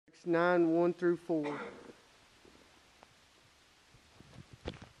9, 1 through 4.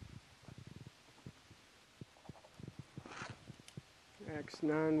 Acts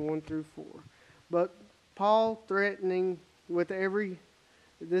 9, 1 through 4. But Paul threatening with every,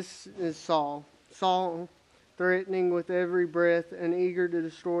 this is Saul. Saul threatening with every breath and eager to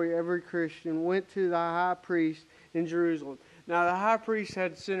destroy every Christian, went to the high priest in Jerusalem. Now the high priest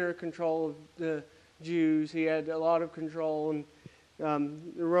had center control of the Jews. He had a lot of control, and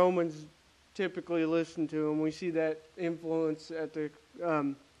the Romans typically listened to him. We see that influence at the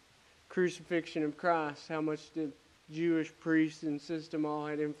crucifixion of Christ, how much the Jewish priests and system all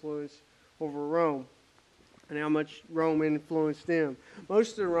had influence over Rome, and how much Rome influenced them.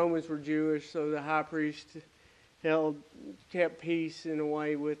 Most of the Romans were Jewish, so the high priest kept peace in a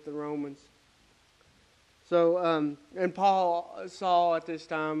way with the Romans. So, and Saul at this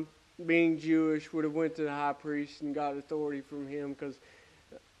time, being Jewish, would have went to the high priest and got authority from him, because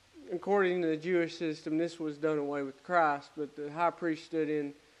according to the Jewish system, this was done away with Christ, but the high priest stood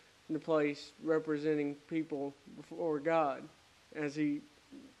in the place representing people before God as he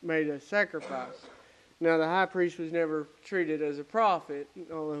made a sacrifice. Now, the high priest was never treated as a prophet,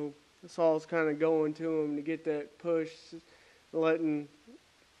 although Saul's kind of going to him to get that push, letting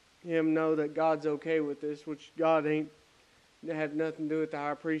him know that God's okay with this, which God ain't had nothing to do with the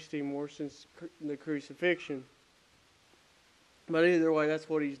high priest anymore since the crucifixion. But either way, that's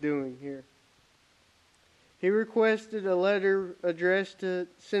what he's doing here. He requested a letter addressed to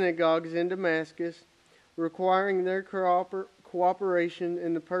synagogues in Damascus, requiring their cooperation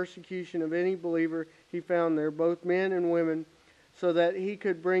in the persecution of any believer he found there, both men and women, so that he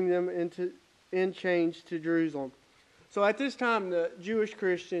could bring them in chains to Jerusalem. So at this time, the Jewish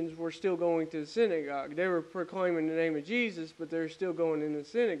Christians were still going to the synagogue. They were proclaiming the name of Jesus, but they're still going in the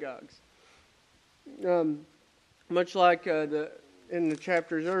synagogues. Much like in the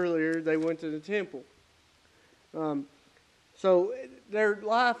chapters earlier, they went to the temple. So their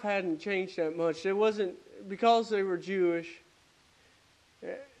life hadn't changed that much. It wasn't, because they were Jewish,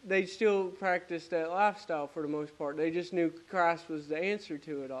 they still practiced that lifestyle for the most part. They just knew Christ was the answer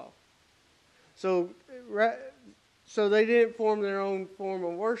to it all. So they didn't form their own form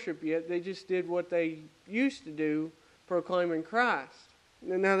of worship yet. They just did what they used to do, proclaiming Christ.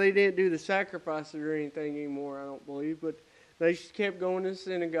 Now, they didn't do the sacrifices or anything anymore, I don't believe, but they just kept going to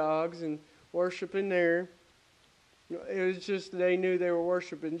synagogues and worshiping there. It was just they knew they were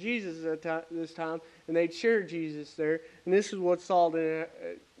worshiping Jesus at this time, and they'd share Jesus there. And this is what Saul didn't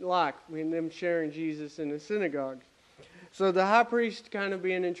like, them sharing Jesus in the synagogues. So the high priest, kind of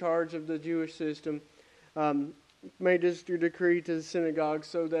being in charge of the Jewish system, made this decree to the synagogue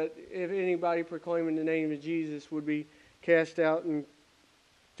so that if anybody proclaiming the name of Jesus would be cast out and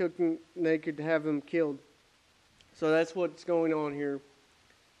they could have him killed. So that's what's going on here.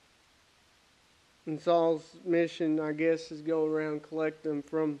 And Saul's mission, I guess, is go around collect them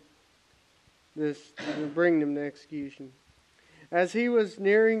from this and bring them to execution. As he was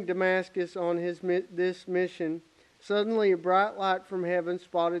nearing Damascus on this mission, suddenly a bright light from heaven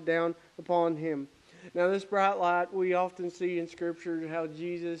spotted down upon him. Now, this bright light, we often see in Scripture how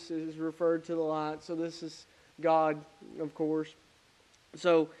Jesus is referred to the light. So this is God, of course.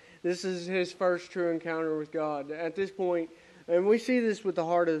 So this is his first true encounter with God. At this point, and we see this with the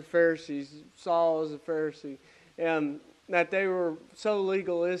heart of the Pharisees. Saul is a Pharisee. That they were so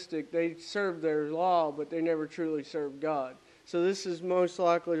legalistic, they served their law, but they never truly served God. So this is most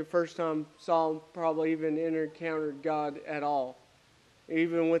likely the first time Saul probably even encountered God at all,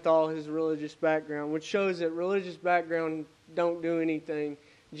 even with all his religious background, which shows that religious background don't do anything.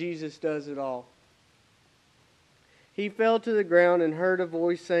 Jesus does it all. He fell to the ground and heard a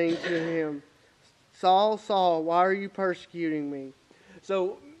voice saying to him, "Saul, Saul, why are you persecuting me?"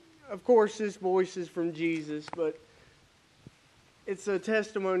 So, of course, this voice is from Jesus, but it's a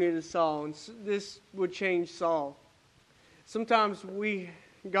testimony to Saul, and this would change Saul. Sometimes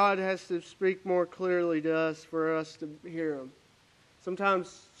God has to speak more clearly to us for us to hear him.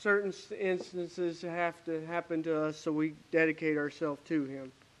 Sometimes certain instances have to happen to us so we dedicate ourselves to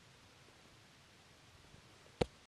him.